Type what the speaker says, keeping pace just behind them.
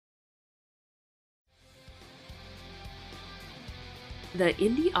The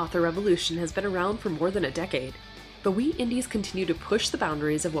indie author revolution has been around for more than a decade, but we indies continue to push the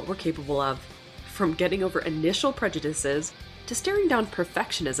boundaries of what we're capable of. From getting over initial prejudices to staring down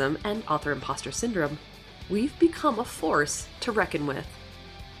perfectionism and author imposter syndrome, we've become a force to reckon with.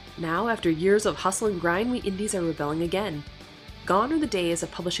 Now, after years of hustle and grind, we indies are rebelling again. Gone are the days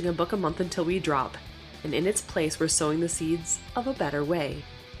of publishing a book a month until we drop, and in its place we're sowing the seeds of a better way.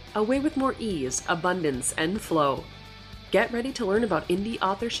 A way with more ease, abundance, and flow. Get ready to learn about indie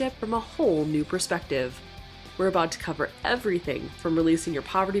authorship from a whole new perspective. We're about to cover everything from releasing your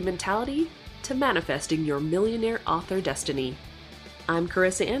poverty mentality to manifesting your millionaire author destiny. I'm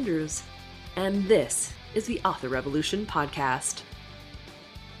Carissa Andrews, and this is the Author Revolution Podcast.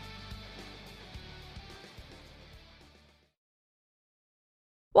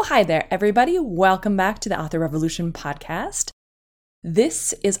 Well, hi there, everybody. Welcome back to the Author Revolution Podcast.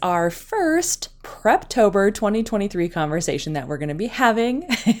 This is our first Preptober 2023 conversation that we're going to be having.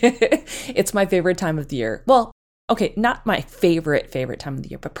 It's my favorite time of the year. Well, okay, not my favorite time of the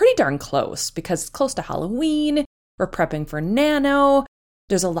year, but pretty darn close because it's close to Halloween. We're prepping for Nano.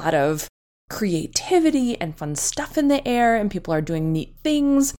 There's a lot of creativity and fun stuff in the air, and people are doing neat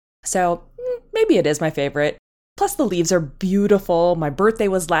things. So maybe it is my favorite. Plus, the leaves are beautiful. My birthday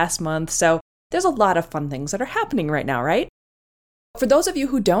was last month, so there's a lot of fun things that are happening right now, right? For those of you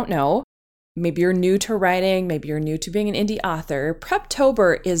who don't know, maybe you're new to writing, maybe you're new to being an indie author,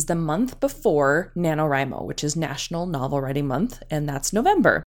 Preptober is the month before NaNoWriMo, which is National Novel Writing Month, and that's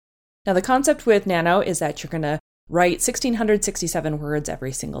November. Now, the concept with Nano is that you're going to write 1,667 words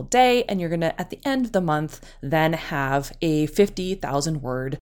every single day, and you're going to, at the end of the month, then have a 50,000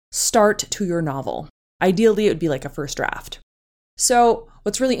 word start to your novel. Ideally, it would be like a first draft. So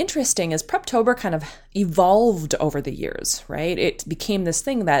what's really interesting is Preptober kind of evolved over the years, right? It became this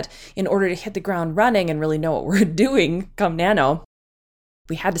thing that in order to hit the ground running and really know what we're doing come Nano,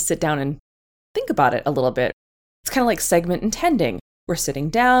 we had to sit down and think about it a little bit. It's kind of like segment intending. We're sitting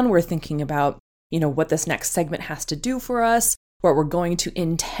down, we're thinking about, what this next segment has to do for us, what we're going to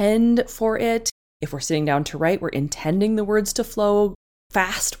intend for it. If we're sitting down to write, we're intending the words to flow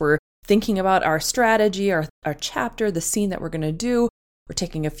fast. We're thinking about our strategy, our chapter, the scene that we're going to do. We're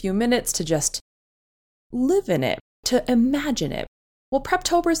taking a few minutes to just live in it, to imagine it. Well,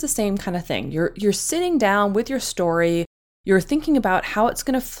 Preptober is the same kind of thing. You're sitting down with your story. You're thinking about how it's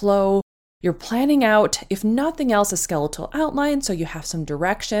going to flow. You're planning out, if nothing else, a skeletal outline so you have some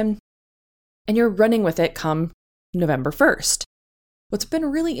direction. And you're running with it come November 1st. What's been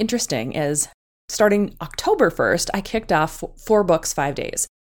really interesting is starting October 1st, I kicked off 4 books, 5 days.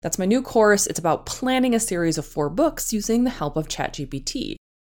 That's my new course. It's about planning a series of 4 books using the help of ChatGPT.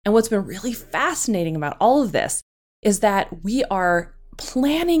 And what's been really fascinating about all of this is that we are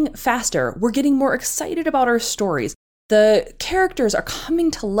planning faster. We're getting more excited about our stories. The characters are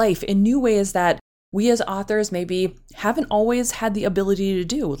coming to life in new ways that we as authors maybe haven't always had the ability to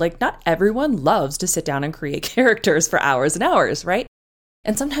do. Like, not everyone loves to sit down and create characters for hours and hours, right?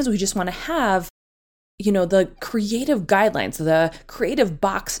 And sometimes we just want to have the creative guidelines, the creative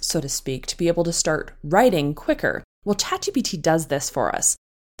box, so to speak, to be able to start writing quicker. Well, ChatGPT does this for us.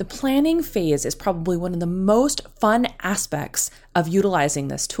 The planning phase is probably one of the most fun aspects of utilizing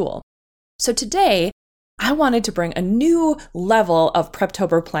this tool. So today, I wanted to bring a new level of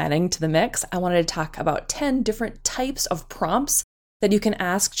Preptober planning to the mix. I wanted to talk about 10 different types of prompts that you can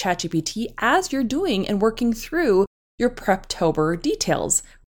ask ChatGPT as you're doing and working through your Preptober details.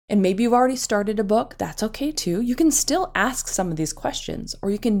 And maybe you've already started a book. That's okay too. You can still ask some of these questions, or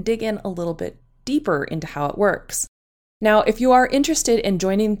you can dig in a little bit deeper into how it works. Now, if you are interested in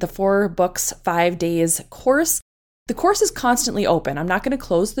joining the 4 books, 5 days course, the course is constantly open. I'm not going to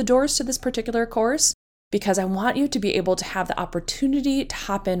close the doors to this particular course because I want you to be able to have the opportunity to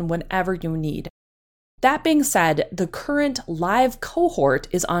hop in whenever you need. That being said, the current live cohort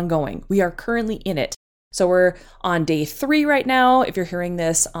is ongoing. We are currently in it. So we're on day 3 right now, if you're hearing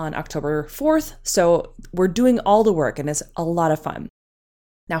this on October 4th. So we're doing all the work and it's a lot of fun.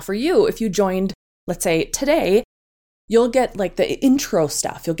 Now for you, if you joined, let's say today, you'll get like the intro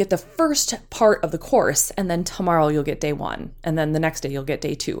stuff. You'll get the first part of the course, and then tomorrow you'll get day 1. And then the next day you'll get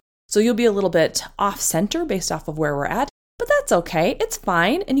day 2. So you'll be a little bit off center based off of where we're at, but that's okay. It's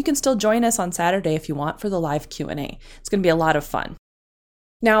fine. And you can still join us on Saturday if you want for the live Q&A. It's going to be a lot of fun.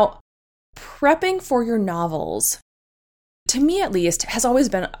 Now, prepping for your novels, to me at least, has always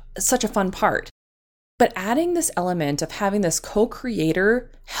been such a fun part. But adding this element of having this co-creator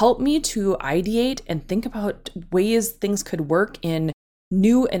help me to ideate and think about ways things could work in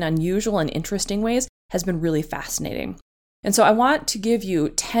new and unusual and interesting ways has been really fascinating. And so I want to give you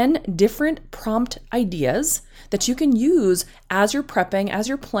 10 different prompt ideas that you can use as you're prepping, as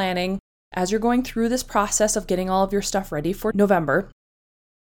you're planning, as you're going through this process of getting all of your stuff ready for November.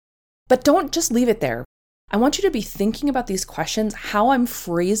 But don't just leave it there. I want you to be thinking about these questions, how I'm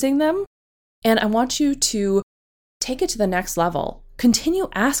phrasing them, and I want you to take it to the next level. Continue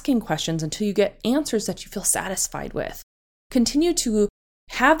asking questions until you get answers that you feel satisfied with. Continue to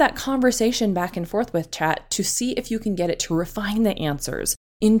have that conversation back and forth with Chat to see if you can get it to refine the answers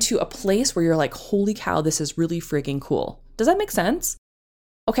into a place where you're like, holy cow, this is really freaking cool. Does that make sense?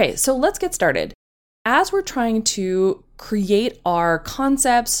 Okay, so let's get started. As we're trying to create our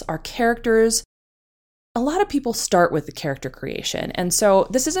concepts, our characters, a lot of people start with the character creation. And so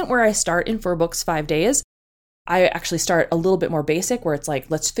this isn't where I start in 4 books, 5 days. I actually start a little bit more basic where it's like,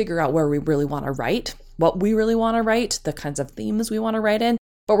 let's figure out where we really want to write, what we really want to write, the kinds of themes we want to write in,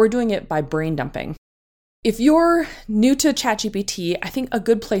 but we're doing it by brain dumping. If you're new to ChatGPT, I think a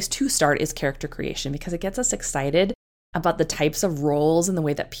good place to start is character creation because it gets us excited about the types of roles and the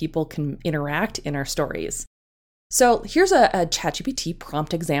way that people can interact in our stories. So here's a ChatGPT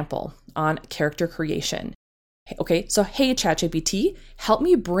prompt example on character creation. Okay, so hey ChatGPT, help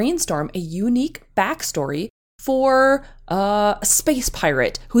me brainstorm a unique backstory for a space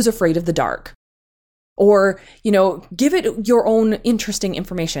pirate who's afraid of the dark. Or, give it your own interesting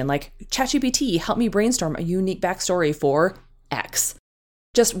information, like ChatGPT, help me brainstorm a unique backstory for X.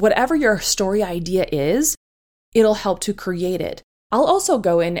 Just whatever your story idea is, it'll help to create it. I'll also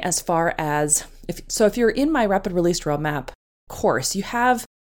go in as far as, if you're in my Rapid Release Roadmap course, you have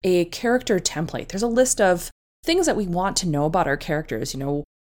a character template. There's a list of things that we want to know about our characters.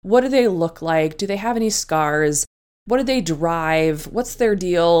 What do they look like? Do they have any scars? What do they drive? What's their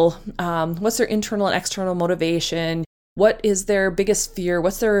deal? What's their internal and external motivation? What is their biggest fear?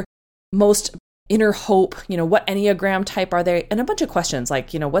 What's their most inner hope? What Enneagram type are they? And a bunch of questions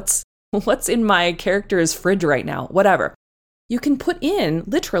like, what's in my character's fridge right now? Whatever. You can put in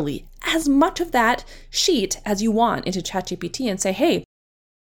literally as much of that sheet as you want into ChatGPT and say, hey,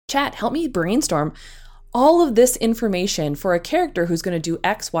 Chat, help me brainstorm all of this information for a character who's going to do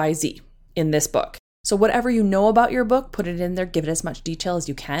X, Y, Z in this book. So whatever you know about your book, put it in there, give it as much detail as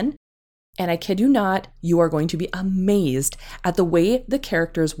you can. And I kid you not, you are going to be amazed at the way the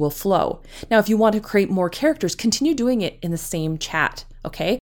characters will flow. Now, if you want to create more characters, continue doing it in the same chat,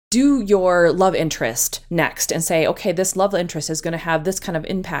 okay? Do your love interest next and say, okay, this love interest is going to have this kind of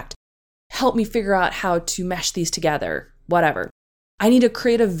impact. Help me figure out how to mesh these together, whatever. I need to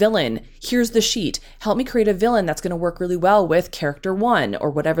create a villain. Here's the sheet. Help me create a villain that's going to work really well with character 1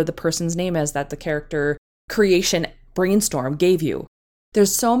 or whatever the person's name is that the character creation brainstorm gave you.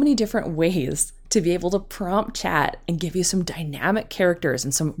 There's so many different ways to be able to prompt Chat and give you some dynamic characters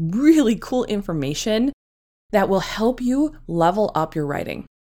and some really cool information that will help you level up your writing.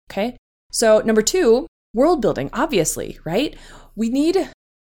 Okay? So number 2, world building, obviously, right? We need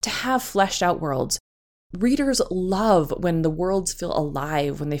to have fleshed out worlds. Readers love when the worlds feel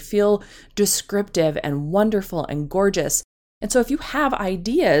alive, when they feel descriptive and wonderful and gorgeous. And so if you have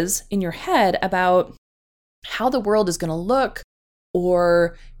ideas in your head about how the world is going to look,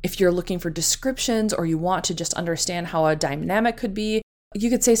 or if you're looking for descriptions or you want to just understand how a dynamic could be, you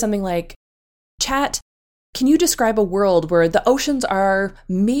could say something like, Chat, can you describe a world where the oceans are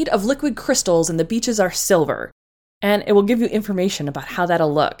made of liquid crystals and the beaches are silver? And it will give you information about how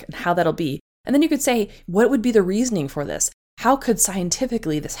that'll look and how that'll be. And then you could say, what would be the reasoning for this? How could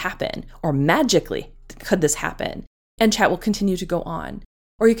scientifically this happen? Or magically could this happen? And Chat will continue to go on.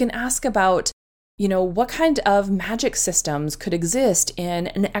 Or you can ask about, what kind of magic systems could exist in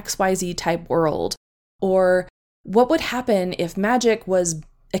an XYZ type world? Or what would happen if magic was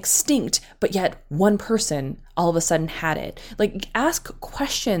extinct, but yet one person all of a sudden had it? Like, ask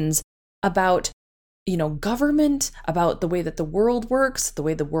questions about government, about the way that the world works, the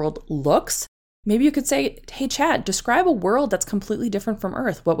way the world looks. Maybe you could say, hey, Chat, describe a world that's completely different from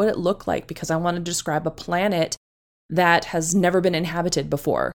Earth. What would it look like? Because I want to describe a planet that has never been inhabited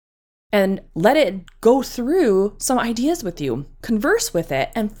before. And let it go through some ideas with you, converse with it,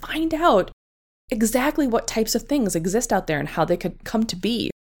 and find out exactly what types of things exist out there and how they could come to be.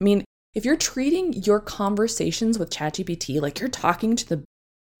 I mean, if you're treating your conversations with ChatGPT like you're talking to the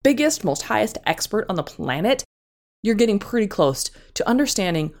biggest, most highest expert on the planet, you're getting pretty close to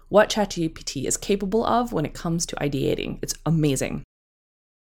understanding what ChatGPT is capable of when it comes to ideating. It's amazing.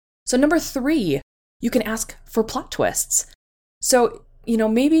 So number 3, you can ask for plot twists. So,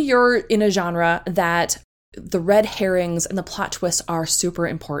 maybe you're in a genre that the red herrings and the plot twists are super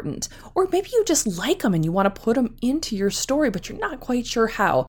important. Or maybe you just like them and you want to put them into your story, but you're not quite sure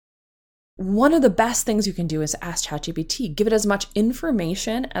how. one of the best things you can do is ask ChatGPT. Give it as much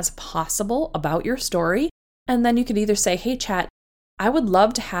information as possible about your story. And then you could either say, hey, Chat, I would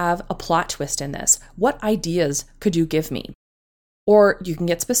love to have a plot twist in this. What ideas could you give me? Or you can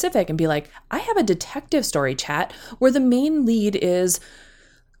get specific and be like, I have a detective story, Chat, where the main lead is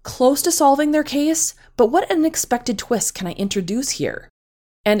close to solving their case, but what unexpected twist can I introduce here?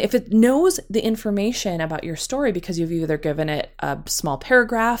 And if it knows the information about your story because you've either given it a small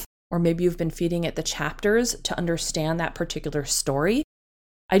paragraph or maybe you've been feeding it the chapters to understand that particular story.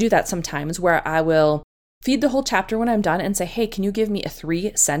 I do that sometimes where I will feed the whole chapter when I'm done and say, hey, can you give me a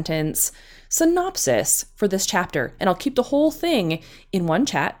 3-sentence synopsis for this chapter? And I'll keep the whole thing in one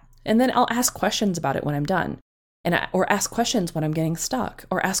chat, and then I'll ask questions about it when I'm done. Or ask questions when I'm getting stuck,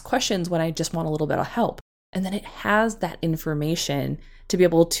 or ask questions when I just want a little bit of help. And then it has that information to be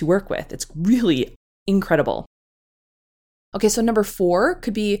able to work with. It's really incredible. Okay, so number 4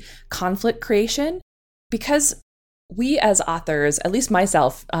 could be conflict creation. Because we as authors, at least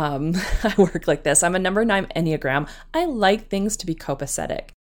myself, I work like this. I'm a number 9 Enneagram. I like things to be copacetic.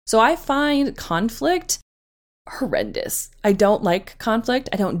 So I find conflict horrendous. I don't like conflict.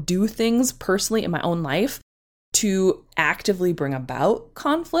 I don't do things personally in my own life to actively bring about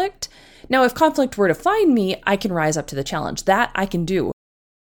conflict. Now, if conflict were to find me, I can rise up to the challenge. That I can do.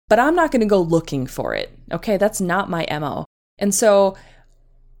 But I'm not going to go looking for it. Okay, that's not my MO. And so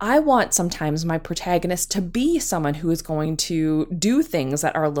I want sometimes my protagonist to be someone who is going to do things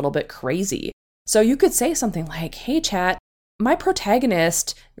that are a little bit crazy. So you could say something like, hey, Chat, my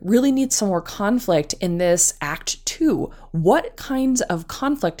protagonist really needs some more conflict in this act 2. What kinds of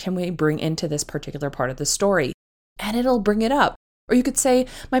conflict can we bring into this particular part of the story? And it'll bring it up. Or you could say,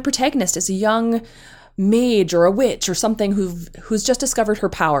 my protagonist is a young mage or a witch or something who's just discovered her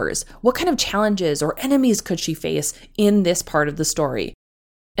powers. What kind of challenges or enemies could she face in this part of the story?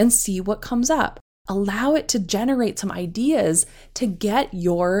 And see what comes up. Allow it to generate some ideas to get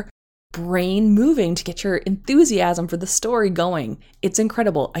your brain moving, to get your enthusiasm for the story going. It's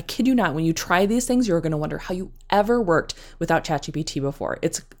incredible. I kid you not. When you try these things, you're going to wonder how you ever worked without ChatGPT before.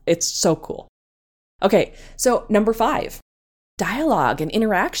 It's so cool. Okay, so number 5, dialogue and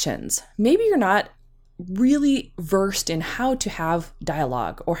interactions. Maybe you're not really versed in how to have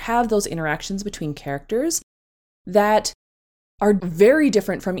dialogue or have those interactions between characters that are very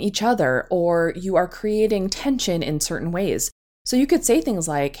different from each other, or you are creating tension in certain ways. So you could say things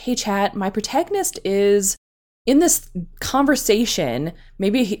like, hey, Chat, my protagonist is in this conversation.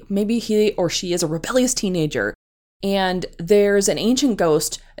 Maybe he or she is a rebellious teenager, and there's an ancient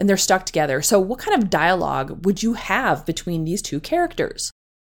ghost and they're stuck together. So what kind of dialogue would you have between these two characters?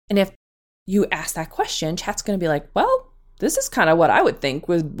 And if you ask that question, Chat's going to be like, well, this is kind of what I would think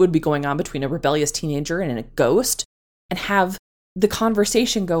would be going on between a rebellious teenager and a ghost, and have the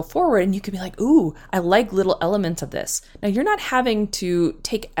conversation go forward. And you could be like, ooh, I like little elements of this. Now, you're not having to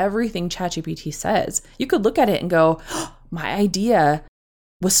take everything ChatGPT says. You could look at it and go, oh, my idea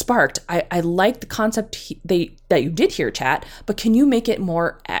was sparked. I like the concept that you did here, Chat, but can you make it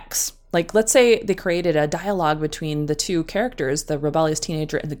more X? Like, let's say they created a dialogue between the two characters, the rebellious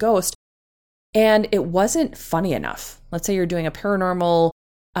teenager and the ghost, and it wasn't funny enough. Let's say you're doing a paranormal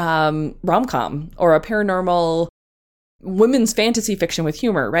rom-com or a paranormal women's fantasy fiction with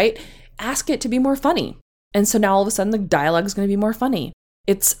humor, right? Ask it to be more funny. And so now all of a sudden the dialogue is going to be more funny.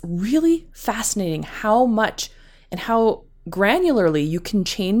 It's really fascinating how much and how granularly you can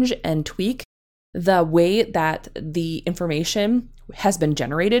change and tweak the way that the information has been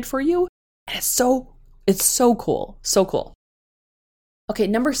generated for you. And it's so cool. So cool. Okay,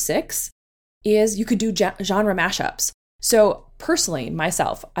 number 6 is you could do genre mashups. So personally,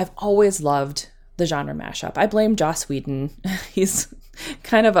 myself, I've always loved the genre mashup. I blame Joss Whedon. He's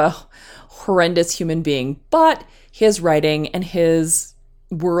kind of a horrendous human being, but his writing and his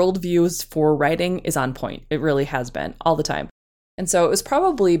worldviews for writing is on point. It really has been all the time. And so it was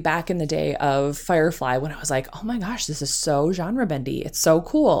probably back in the day of Firefly when I was like, oh my gosh, this is so genre bendy. It's so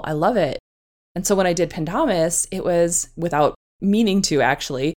cool. I love it. And so when I did Pendamis, it was, without meaning to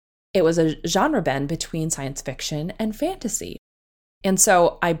actually, it was a genre bend between science fiction and fantasy. And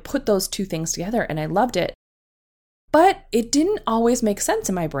so I put those two things together and I loved it. But it didn't always make sense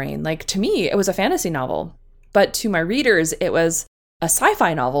in my brain. Like, to me, it was a fantasy novel. But to my readers, it was a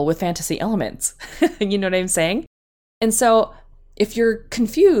sci-fi novel with fantasy elements. You know what I'm saying? And so if you're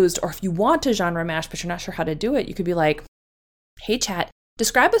confused, or if you want to genre mash but you're not sure how to do it, you could be like, hey, Chat,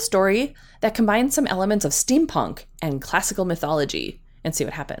 describe a story that combines some elements of steampunk and classical mythology, and see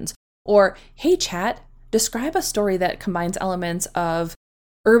what happens. Or, hey, Chat, describe a story that combines elements of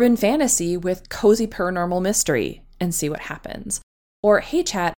urban fantasy with cozy paranormal mystery, and see what happens. Or, hey,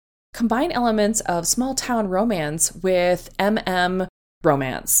 Chat, combine elements of small town romance with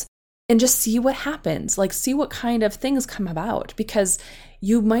romance and just see what happens. Like, see what kind of things come about, because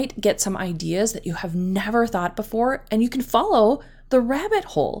you might get some ideas that you have never thought before, and you can follow the rabbit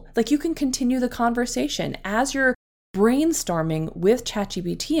hole. Like, you can continue the conversation as you're brainstorming with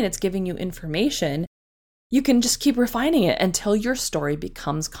ChatGPT and it's giving you information. You can just keep refining it until your story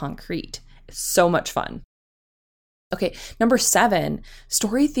becomes concrete. It's so much fun. Okay, number 7,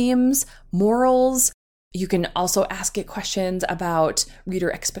 story themes, morals. You can also ask it questions about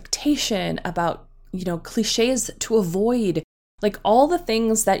reader expectation, about, cliches to avoid, like all the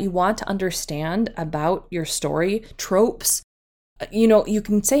things that you want to understand about your story, tropes. You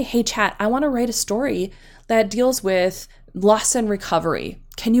can say, hey, chat, I want to write a story that deals with loss and recovery.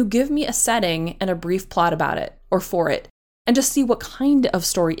 Can you give me a setting and a brief plot about it or for it? And just see what kind of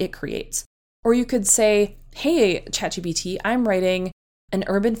story it creates. Or you could say, hey, ChatGPT, I'm writing an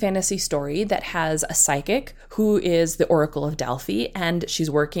urban fantasy story that has a psychic who is the Oracle of Delphi, and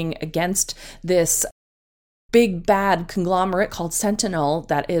she's working against this big bad conglomerate called Sentinel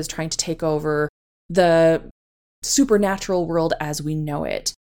that is trying to take over the supernatural world as we know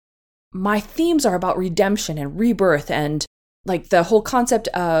it. My themes are about redemption and rebirth and like the whole concept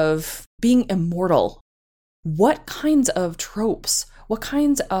of being immortal. What kinds of tropes, what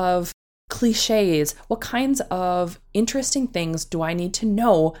kinds of cliches, what kinds of interesting things do I need to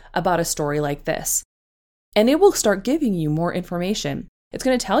know about a story like this? And it will start giving you more information. It's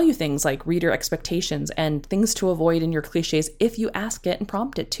going to tell you things like reader expectations and things to avoid in your cliches if you ask it and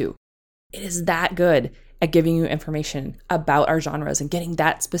prompt it to. It is that good at giving you information about our genres and getting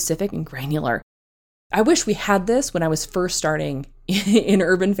that specific and granular. I wish we had this when I was first starting in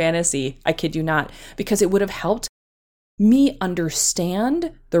urban fantasy. I kid you not, because it would have helped me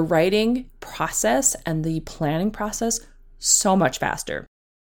understand the writing process and the planning process so much faster.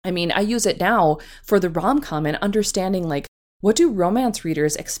 I mean, I use it now for the rom-com and understanding, like, what do romance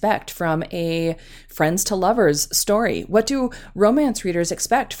readers expect from a friends to lovers story? What do romance readers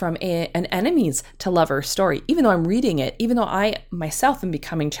expect from an enemies to lovers story? Even though I'm reading it, even though I myself am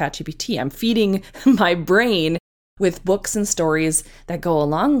becoming ChatGPT, I'm feeding my brain with books and stories that go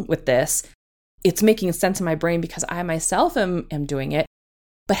along with this. It's making sense in my brain because I myself am doing it.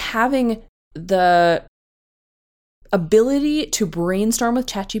 But having the ability to brainstorm with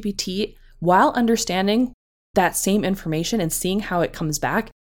ChatGPT while understanding that same information and seeing how it comes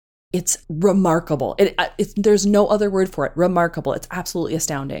back, it's remarkable. There's no other word for it. Remarkable. It's absolutely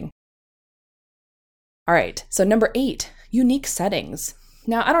astounding. All right. So number 8, unique settings.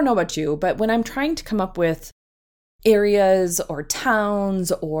 Now, I don't know about you, but when I'm trying to come up with areas or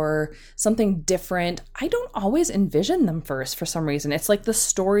towns or something different, I don't always envision them first for some reason. It's like the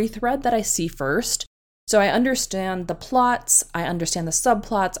story thread that I see first. So I understand the plots, I understand the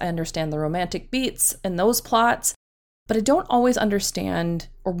subplots, I understand the romantic beats in those plots, but I don't always understand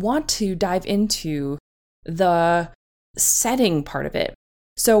or want to dive into the setting part of it.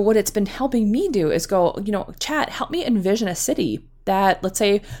 So what it's been helping me do is go, chat, help me envision a city that, let's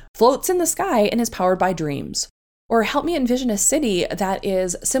say, floats in the sky and is powered by dreams. Or help me envision a city that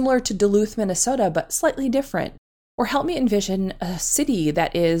is similar to Duluth, Minnesota, but slightly different. Or help me envision a city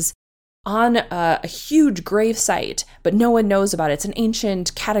that is on a huge grave site, but no one knows about it. It's an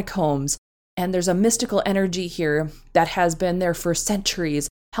ancient catacombs, and there's a mystical energy here that has been there for centuries.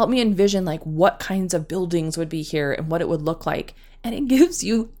 Help me envision like what kinds of buildings would be here and what it would look like. And it gives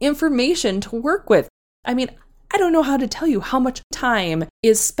you information to work with. I mean, I don't know how to tell you how much time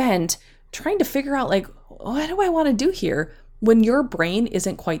is spent trying to figure out like, what do I want to do here when your brain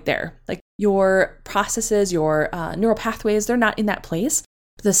isn't quite there? Like your processes, your neural pathways, they're not in that place.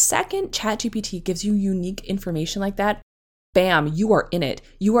 The second ChatGPT gives you unique information like that, bam, you are in it.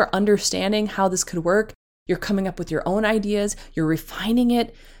 You are understanding how this could work. You're coming up with your own ideas. You're refining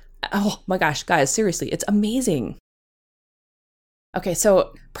it. Oh my gosh, guys, seriously, it's amazing. Okay,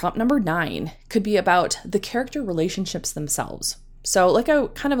 so prompt number 9 could be about the character relationships themselves. So like I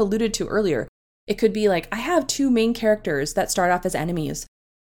kind of alluded to earlier, it could be like, I have 2 main characters that start off as enemies.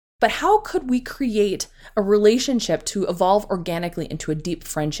 But how could we create a relationship to evolve organically into a deep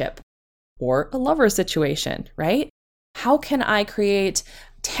friendship or a lover situation, right? How can I create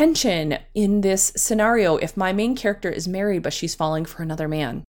tension in this scenario if my main character is married but she's falling for another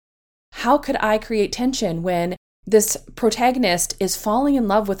man? How could I create tension when this protagonist is falling in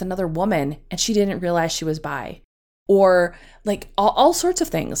love with another woman and she didn't realize she was bi? Or like all sorts of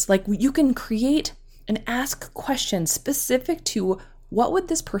things. Like you can create and ask questions specific to what would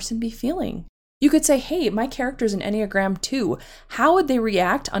this person be feeling? You could say, hey, my character's an Enneagram 2. How would they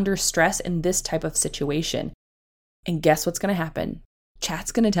react under stress in this type of situation? And guess what's going to happen?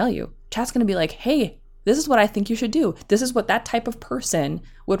 Chat's going to tell you. Chat's going to be like, hey, this is what I think you should do. This is what that type of person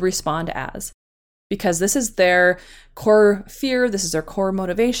would respond as. Because this is their core fear. This is their core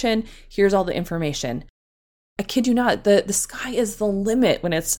motivation. Here's all the information. I kid you not, the sky is the limit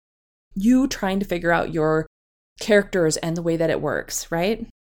when it's you trying to figure out your characters and the way that it works, right?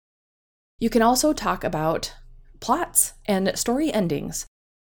 You can also talk about plots and story endings.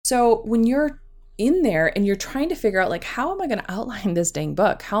 So when you're in there and you're trying to figure out, like, how am I going to outline this dang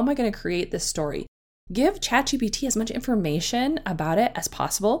book? How am I going to create this story? Give ChatGPT as much information about it as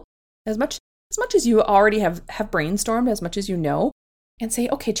possible, as much as you already have brainstormed, as much as you know, and say,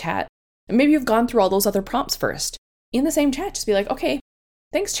 okay, Chat, and maybe you've gone through all those other prompts first. In the same chat, just be like, okay,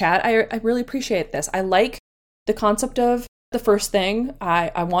 thanks, Chat. I really appreciate this. I like the concept of the first thing.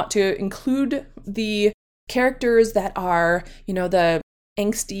 I want to include the characters that are, the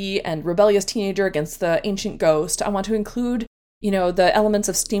angsty and rebellious teenager against the ancient ghost. I want to include, the elements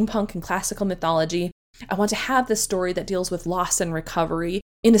of steampunk and classical mythology. I want to have this story that deals with loss and recovery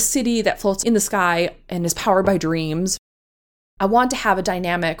in a city that floats in the sky and is powered by dreams. I want to have a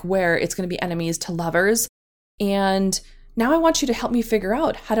dynamic where it's going to be enemies to lovers. And now I want you to help me figure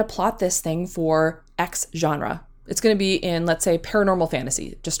out how to plot this thing for X genre. It's going to be in, let's say, paranormal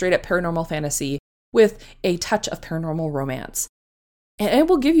fantasy, just straight up paranormal fantasy with a touch of paranormal romance. And it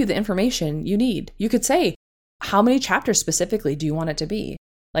will give you the information you need. You could say, how many chapters specifically do you want it to be?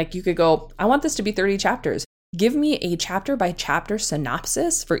 Like, you could go, I want this to be 30 chapters. Give me a chapter by chapter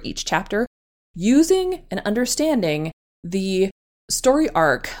synopsis for each chapter using and understanding the story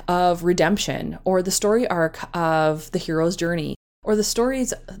arc of redemption, or the story arc of the hero's journey, or the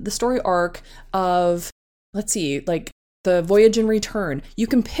story arc of, let's see, like the voyage and return. You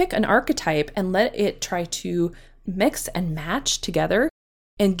can pick an archetype and let it try to mix and match together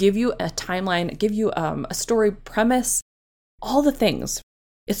and give you a timeline, give you a story premise, all the things.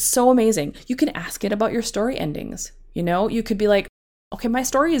 It's so amazing. You can ask it about your story endings. You could be like, okay, my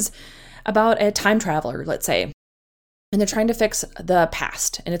story is about a time traveler, let's say, and they're trying to fix the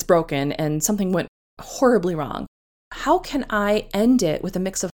past and it's broken and something went horribly wrong. How can I end it with a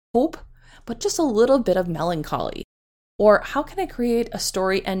mix of hope, but just a little bit of melancholy? Or how can I create a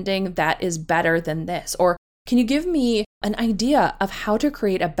story ending that is better than this? Or can you give me an idea of how to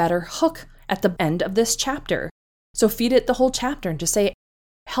create a better hook at the end of this chapter? So feed it the whole chapter and just say,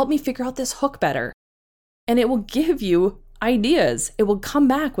 help me figure out this hook better. And it will give you ideas. It will come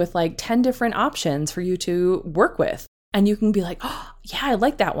back with like 10 different options for you to work with. And you can be like, oh, yeah, I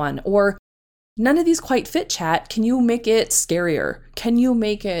like that one. Or none of these quite fit, Chat. Can you make it scarier? Can you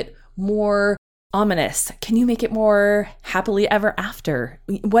make it more ominous? Can you make it more happily ever after?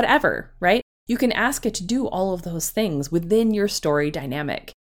 Whatever, right? You can ask it to do all of those things within your story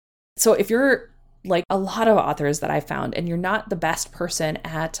dynamic. So if you're like a lot of authors that I found, and you're not the best person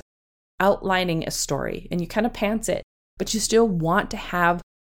at outlining a story, and you kind of pants it, but you still want to have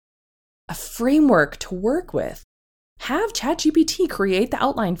a framework to work with, have ChatGPT create the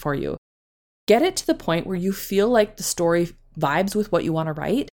outline for you. Get it to the point where you feel like the story vibes with what you want to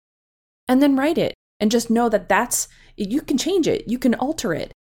write, and then write it. And just know that you can change it, you can alter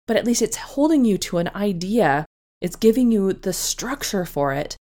it, but at least it's holding you to an idea. It's giving you the structure for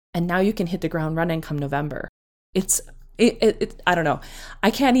it. And now you can hit the ground running come November. I don't know. I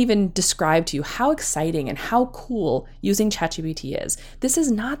can't even describe to you how exciting and how cool using ChatGPT is. This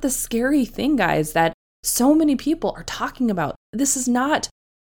is not the scary thing, guys, that so many people are talking about. This is not,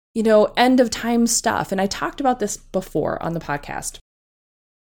 end of time stuff. And I talked about this before on the podcast.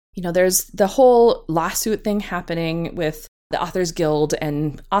 There's the whole lawsuit thing happening with the Authors Guild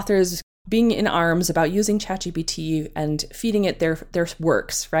and authors being in arms about using ChatGPT and feeding it their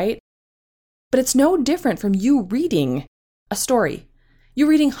works, right? But it's no different from you reading a story. You're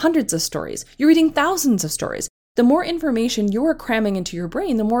reading hundreds of stories. You're reading thousands of stories. The more information you're cramming into your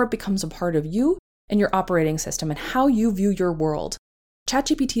brain, the more it becomes a part of you and your operating system and how you view your world.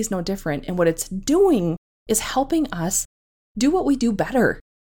 ChatGPT is no different, and what it's doing is helping us do what we do better.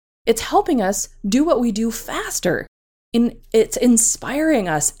 It's helping us do what we do faster. It's inspiring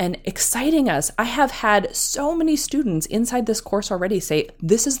us and exciting us. I have had so many students inside this course already say,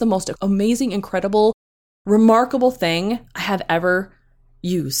 this is the most amazing, incredible, remarkable thing I have ever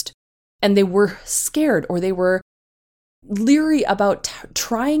used. And they were scared, or they were leery about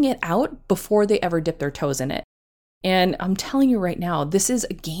trying it out before they ever dipped their toes in it. And I'm telling you right now, this is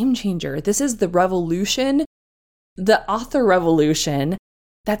a game changer. This is the revolution, the author revolution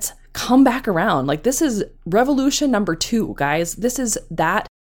that's come back around. Like, this is revolution number 2, guys. This is that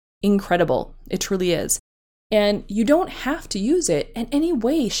incredible. It truly is. And you don't have to use it in any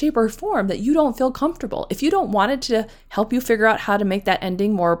way, shape, or form that you don't feel comfortable. If you don't want it to help you figure out how to make that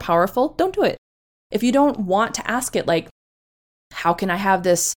ending more powerful, don't do it. If you don't want to ask it like, how can I have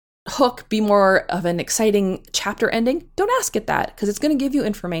this hook be more of an exciting chapter ending? Don't ask it that, because it's going to give you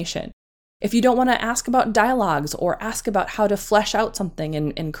information. If you don't want to ask about dialogues or ask about how to flesh out something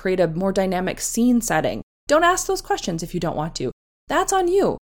and create a more dynamic scene setting, don't ask those questions if you don't want to. That's on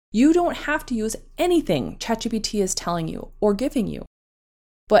you. You don't have to use anything ChatGPT is telling you or giving you.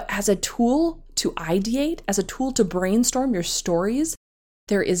 But as a tool to ideate, as a tool to brainstorm your stories,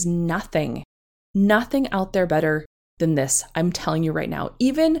 there is nothing out there better than this. I'm telling you right now.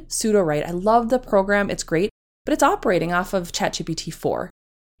 Even Pseudo-Write, I love the program. It's great, but it's operating off of ChatGPT 4.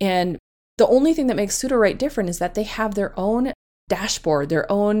 And the only thing that makes Pseudo-Write different is that they have their own dashboard, their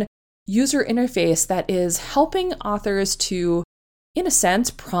own user interface that is helping authors to, in a sense,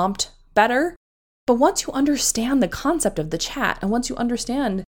 prompt better. But once you understand the concept of the chat, and once you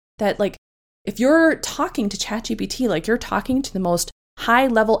understand that, like, if you're talking to ChatGPT, like you're talking to the most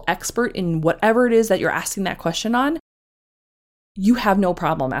high-level expert in whatever it is that you're asking that question on, you have no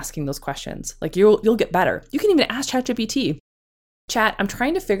problem asking those questions. Like you'll get better. You can even ask ChatGPT, Chat, I'm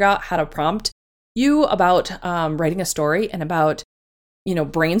trying to figure out how to prompt you about writing a story and about,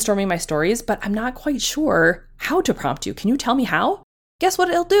 brainstorming my stories, but I'm not quite sure how to prompt you. Can you tell me how? Guess what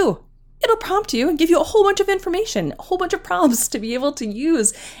it'll do? It'll prompt you and give you a whole bunch of information, a whole bunch of prompts to be able to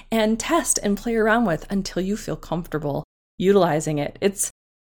use and test and play around with until you feel comfortable utilizing it.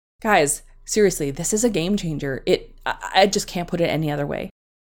 Guys, seriously, this is a game changer. I just can't put it any other way.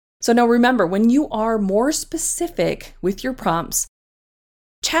 So now remember, when you are more specific with your prompts,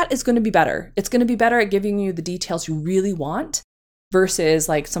 chat is going to be better. It's going to be better at giving you the details you really want versus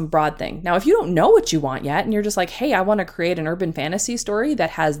like some broad thing. Now, if you don't know what you want yet and you're just like, hey, I want to create an urban fantasy story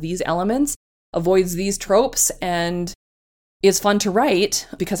that has these elements, avoids these tropes, and is fun to write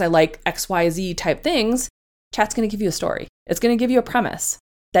because I like XYZ type things, chat's going to give you a story. It's going to give you a premise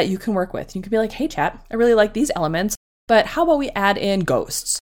that you can work with. You can be like, hey, chat, I really like these elements, but how about we add in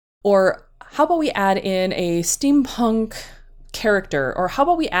ghosts? Or how about we add in a steampunk character? Or how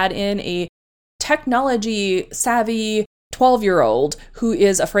about we add in a technology savvy 12-year-old who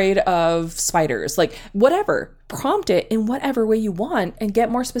is afraid of spiders? Like whatever, prompt it in whatever way you want and get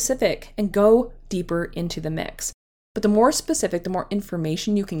more specific and go deeper into the mix. But the more specific, the more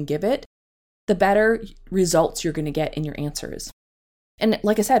information you can give it, the better results you're going to get in your answers. And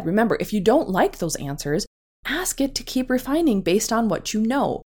like I said, remember, if you don't like those answers, ask it to keep refining based on what you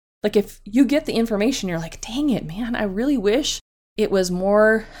know. Like if you get the information, you're like, dang it, man, I really wish it was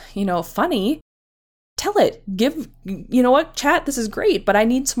more, funny. Tell it, you know what, chat, this is great, but I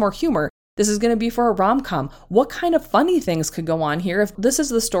need some more humor. This is going to be for a rom-com. What kind of funny things could go on here? If this is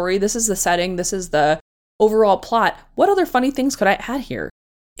the story, this is the setting, this is the overall plot, what other funny things could I add here?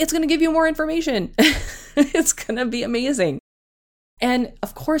 It's going to give you more information. It's going to be amazing. And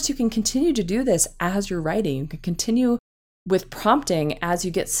of course, you can continue to do this as you're writing. You can continue with prompting as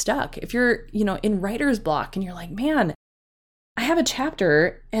you get stuck. If you're, in writer's block and you're like, man, I have a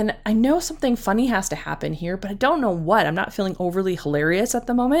chapter and I know something funny has to happen here, but I don't know what. I'm not feeling overly hilarious at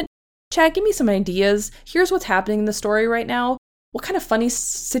the moment. Chat, give me some ideas. Here's what's happening in the story right now. What kind of funny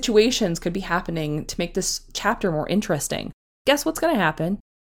situations could be happening to make this chapter more interesting? Guess what's going to happen?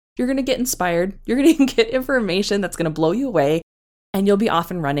 You're going to get inspired. You're going to get information that's going to blow you away. And you'll be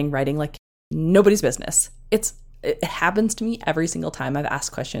off and running, writing like nobody's business. It happens to me every single time I've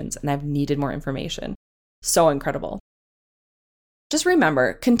asked questions and I've needed more information. So incredible. Just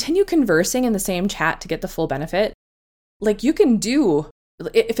remember, continue conversing in the same chat to get the full benefit. Like you can do,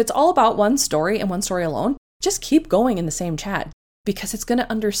 if it's all about one story and one story alone, just keep going in the same chat because it's going to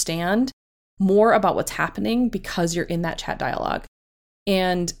understand more about what's happening because you're in that chat dialogue.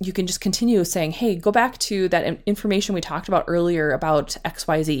 And you can just continue saying, hey, go back to that information we talked about earlier about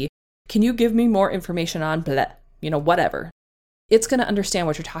XYZ. Can you give me more information on whatever? It's going to understand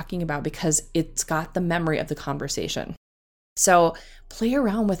what you're talking about because it's got the memory of the conversation. So play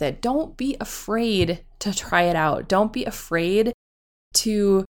around with it. Don't be afraid to try it out. Don't be afraid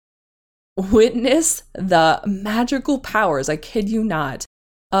to witness the magical powers, I kid you not,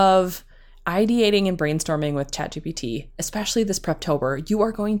 of ideating and brainstorming with ChatGPT, especially this Preptober. You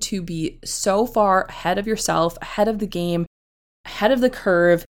are going to be so far ahead of yourself, ahead of the game, ahead of the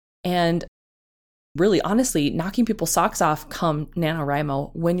curve, and really, honestly, knocking people's socks off come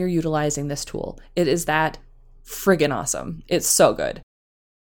NaNoWriMo when you're utilizing this tool. It is that friggin' awesome. It's so good.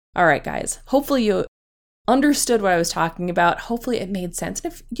 All right, guys. Hopefully you understood what I was talking about. Hopefully it made sense.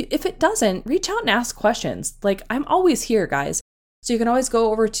 And if it doesn't, reach out and ask questions. Like I'm always here, guys. So you can always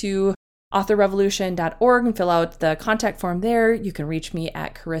go over to authorrevolution.org and fill out the contact form there. You can reach me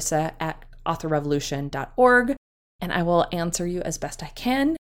at carissa@authorrevolution.org, and I will answer you as best I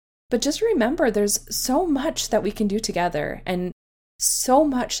can. But just remember, there's so much that we can do together and so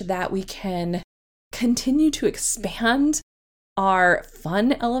much that we can continue to expand our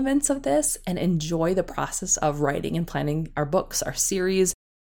fun elements of this and enjoy the process of writing and planning our books, our series,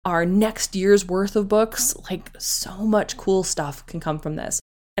 our next year's worth of books. Like, so much cool stuff can come from this.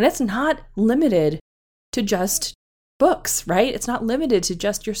 And it's not limited to just books, right? It's not limited to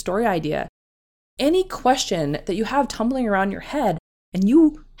just your story idea. Any question that you have tumbling around your head and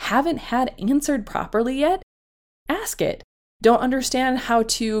you haven't had answered properly yet, ask it. Don't understand how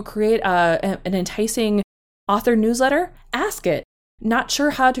to create an enticing author newsletter? Ask it. Not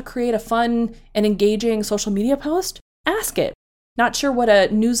sure how to create a fun and engaging social media post? Ask it. Not sure what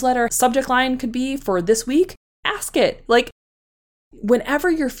a newsletter subject line could be for this week? Ask it. Like, whenever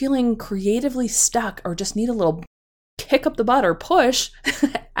you're feeling creatively stuck or just need a little kick up the butt or push,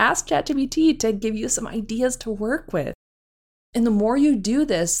 ask ChatGPT to give you some ideas to work with. And the more you do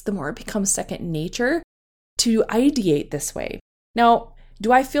this, the more it becomes second nature to ideate this way. Now,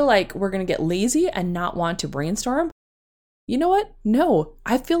 do I feel like we're going to get lazy and not want to brainstorm? You know what? No,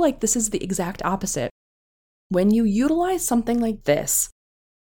 I feel like this is the exact opposite. When you utilize something like this,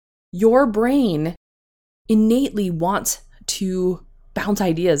 your brain innately wants to bounce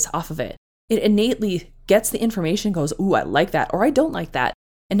ideas off of it. It innately gets the information, goes, ooh, I like that, or I don't like that.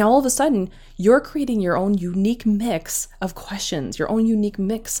 And now all of a sudden, you're creating your own unique mix of questions, your own unique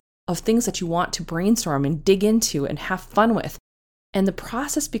mix of things that you want to brainstorm and dig into and have fun with. And the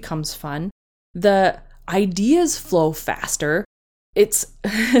process becomes fun. The ideas flow faster. It's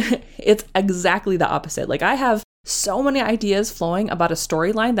it's exactly the opposite. Like, I have so many ideas flowing about a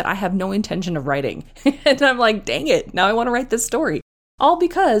storyline that I have no intention of writing. And I'm like, dang it, now I want to write this story. All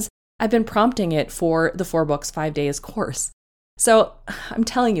because I've been prompting it for the 4 books, 5 days course. So I'm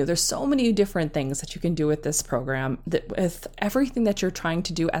telling you, there's so many different things that you can do with this program, that with everything that you're trying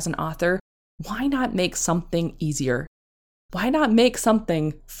to do as an author, why not make something easier? Why not make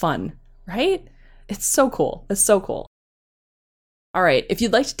something fun, right? It's so cool. It's so cool. All right. If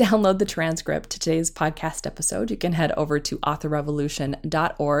you'd like to download the transcript to today's podcast episode, you can head over to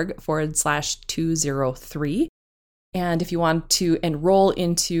authorrevolution.org/203. And if you want to enroll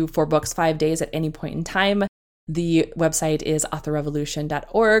into 4 books, 5 days at any point in time, the website is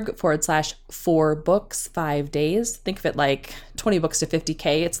authorrevolution.org/4 books, 5 days. Think of it like 20 books to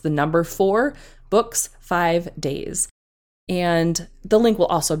 50K. It's the number 4 books, 5 days. And the link will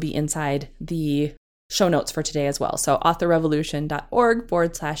also be inside the show notes for today as well. So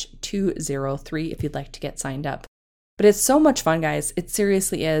authorrevolution.org/203 if you'd like to get signed up. But it's so much fun, guys. It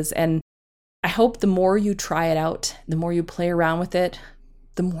seriously is. And I hope the more you try it out, the more you play around with it,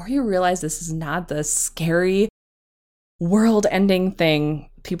 the more you realize this is not the scary world-ending thing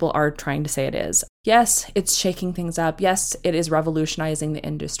people are trying to say it is. Yes, it's shaking things up. Yes, it is revolutionizing the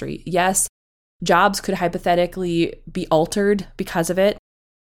industry. Yes, jobs could hypothetically be altered because of it.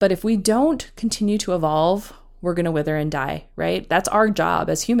 But if we don't continue to evolve, we're going to wither and die, right? That's our job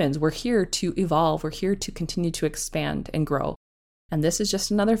as humans. We're here to evolve. We're here to continue to expand and grow. And this is just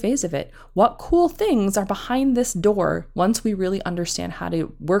another phase of it. What cool things are behind this door once we really understand how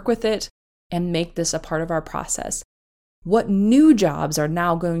to work with it and make this a part of our process? What new jobs are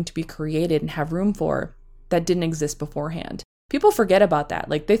now going to be created and have room for that didn't exist beforehand? People forget about that.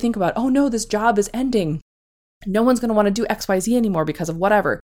 Like, they think about, oh no, this job is ending. No one's going to want to do XYZ anymore because of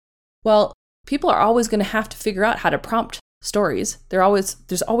whatever. Well, people are always going to have to figure out how to prompt stories.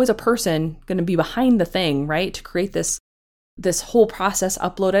 There's always a person going to be behind the thing, right? To create this whole process,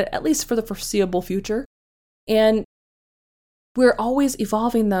 upload it, at least for the foreseeable future. And we're always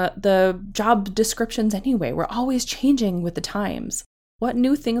evolving the job descriptions anyway. We're always changing with the times. What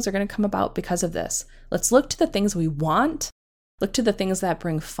new things are going to come about because of this? Let's look to the things we want. Look to the things that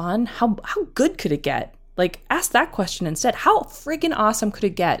bring fun. How good could it get? Like, ask that question instead. How freaking awesome could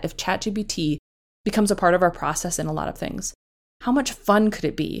it get if ChatGPT becomes a part of our process in a lot of things? How much fun could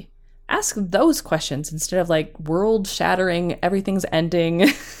it be? Ask those questions instead of like world-shattering, everything's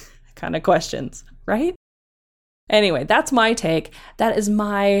ending kind of questions, right? Anyway, that's my take. That is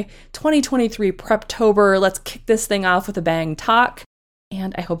my 2023 Preptober. Let's kick this thing off with a bang talk.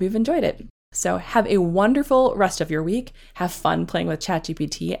 And I hope you've enjoyed it. So have a wonderful rest of your week. Have fun playing with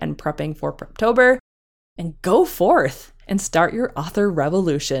ChatGPT and prepping for Preptober. And go forth and start your author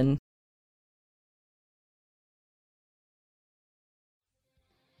revolution.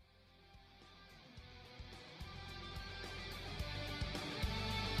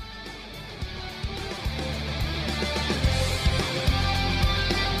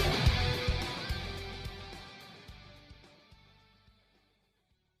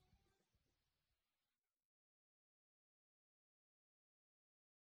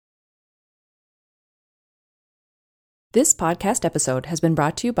 This podcast episode has been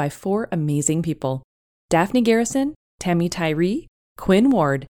brought to you by 4 amazing people: Daphne Garrison, Tammy Tyree, Quinn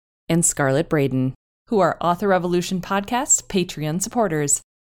Ward, and Scarlett Braden, who are Author Revolution Podcast's Patreon supporters.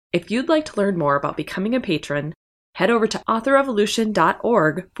 If you'd like to learn more about becoming a patron, head over to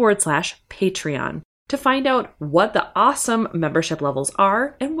authorrevolution.org/Patreon to find out what the awesome membership levels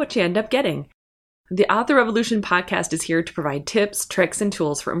are and what you end up getting. The Author Revolution podcast is here to provide tips, tricks, and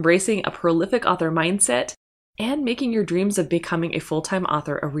tools for embracing a prolific author mindset and making your dreams of becoming a full-time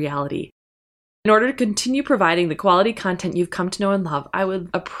author a reality. In order to continue providing the quality content you've come to know and love, I would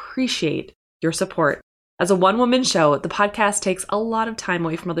appreciate your support. As a one-woman show, the podcast takes a lot of time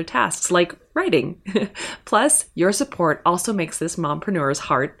away from other tasks like writing. Plus, your support also makes this mompreneur's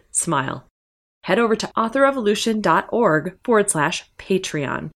heart smile. Head over to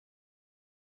authorrevolution.org/Patreon.